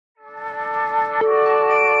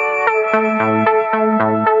Have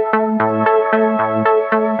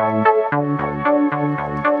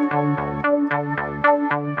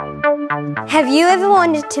you ever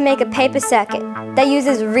wanted to make a paper circuit that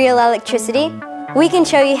uses real electricity? We can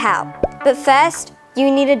show you how. But first,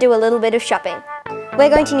 you need to do a little bit of shopping. We're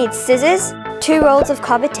going to need scissors, 2 rolls of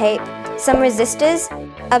copper tape, some resistors,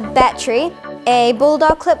 a battery, a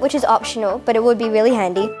bulldog clip which is optional but it would be really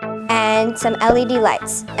handy, and some LED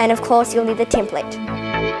lights. And of course you'll need the template.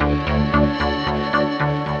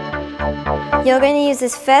 You're going to use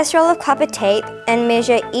this first roll of copper tape and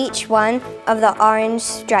measure each one of the orange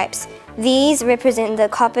stripes. These represent the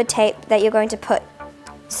copper tape that you're going to put.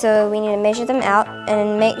 So we need to measure them out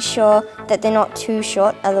and make sure that they're not too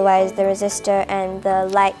short, otherwise the resistor and the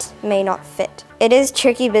light may not fit. It is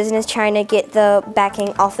tricky business trying to get the backing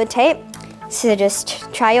off the tape, so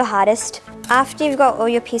just try your hardest. After you've got all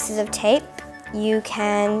your pieces of tape, you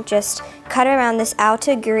can just cut around this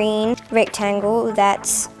outer green rectangle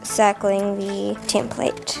that's circling the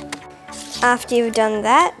template. After you've done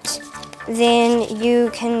that, then you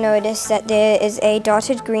can notice that there is a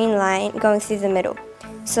dotted green line going through the middle.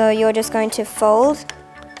 So you're just going to fold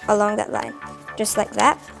along that line, just like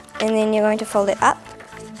that, and then you're going to fold it up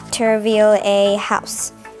to reveal a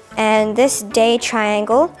house. And this day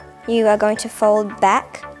triangle, you are going to fold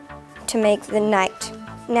back to make the night.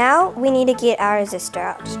 Now we need to get our resistor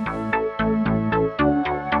out.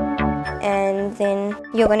 And then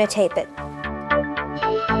you're going to tape it.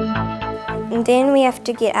 And then we have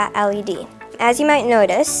to get our LED. As you might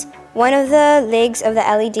notice, one of the legs of the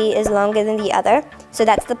LED is longer than the other, so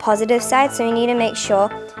that's the positive side, so you need to make sure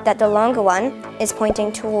that the longer one is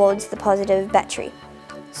pointing towards the positive battery.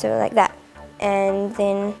 So like that. And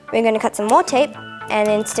then we're going to cut some more tape and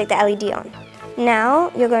then stick the LED on.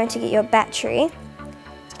 Now you're going to get your battery,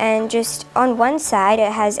 and just on one side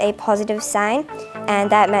it has a positive sign, and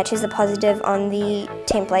that matches the positive on the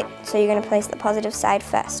template, so you're going to place the positive side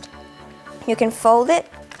first. You can fold it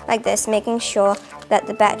like this, making sure that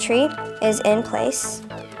the battery is in place.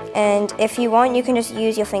 And if you want, you can just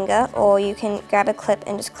use your finger, or you can grab a clip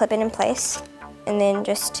and just clip it in place. And then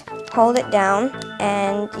just hold it down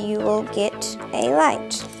and you will get a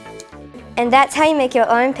light. And that's how you make your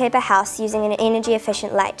own paper house using an energy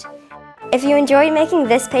efficient light. If you enjoyed making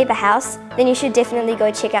this paper house, then you should definitely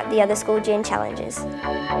go check out the other School Gen challenges.